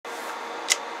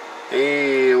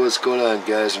Hey, what's going on,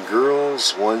 guys and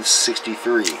girls?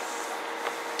 163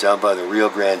 down by the Rio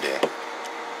Grande.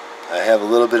 I have a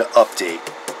little bit of update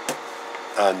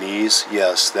on these.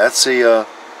 Yes, that's a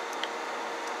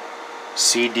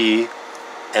CD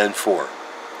N4.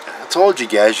 I told you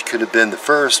guys you could have been the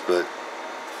first, but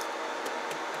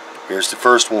here's the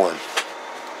first one.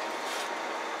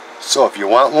 So if you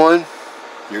want one,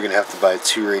 you're going to have to buy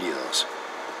 2 radios.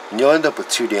 And you'll end up with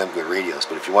 2 damn good radios,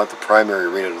 but if you want the primary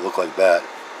radio to look like that,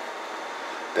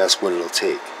 that's what it'll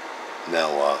take.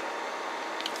 Now,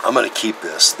 I'm going to keep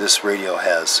this. This radio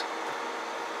has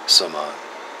some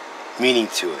meaning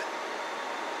to it.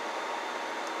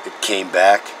 It came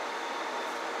back.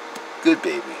 Good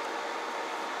baby.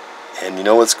 And you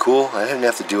know what's cool? I didn't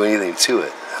have to do anything to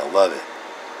it. I love it.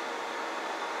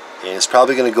 And it's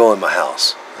probably going to go in my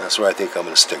house. That's where I think I'm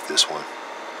going to stick this one.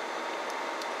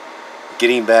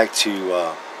 Getting back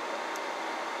to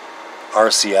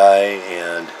RCI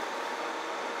and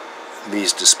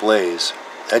these displays,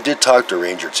 I did talk to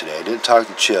Ranger today. I didn't talk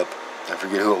to Chip. I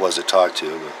forget who it was I talked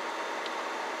to, but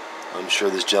I'm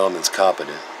sure this gentleman's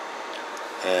competent.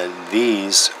 And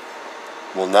these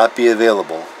will not be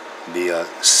available. The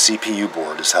CPU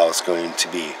board is how it's going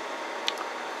to be.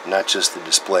 Not just the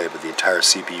display, but the entire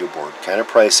CPU board. Kind of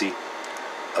pricey.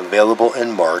 Available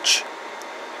in March.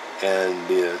 And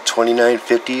the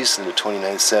 2950s and the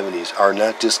 2970s are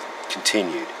not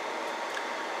discontinued.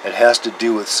 It has to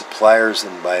do with suppliers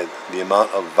and by the amount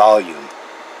of volume.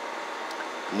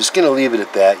 I'm just going to leave it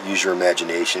at that. Use your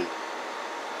imagination.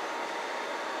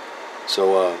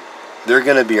 So they're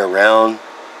going to be around.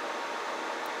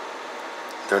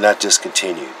 They're not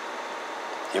discontinued.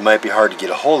 It might be hard to get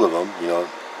a hold of them, you know,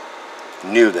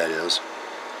 new that is.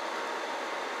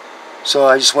 So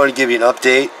I just want to give you an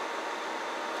update.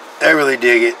 I really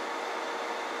dig it.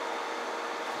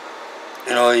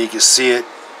 You know, you can see it.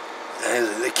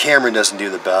 The camera doesn't do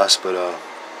the best, but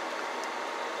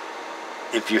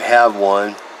if you have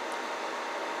one,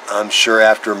 I'm sure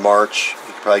after March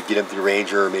you could probably get them through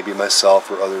Ranger, or maybe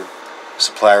myself or other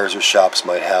suppliers or shops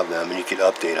might have them, and you could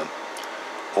update them.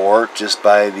 Or just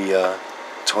buy the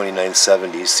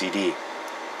 2970 CD.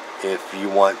 If you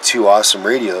want 2 awesome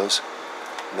radios,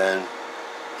 then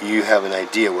you have an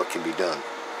idea what can be done.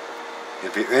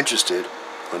 If you're interested,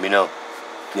 let me know.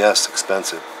 Yes,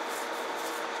 expensive.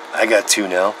 I got 2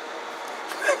 now.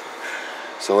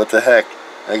 So what the heck?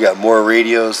 I got more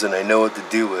radios than I know what to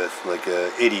do with, like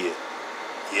an idiot.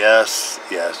 Yes,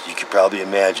 you could probably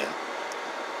imagine.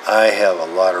 I have a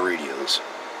lot of radios.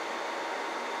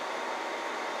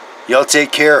 Y'all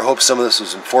take care. Hope some of this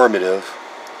was informative.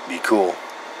 Be cool.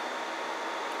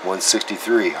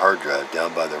 163 hard drive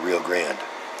down by the Rio Grande.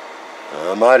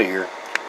 I'm out of here.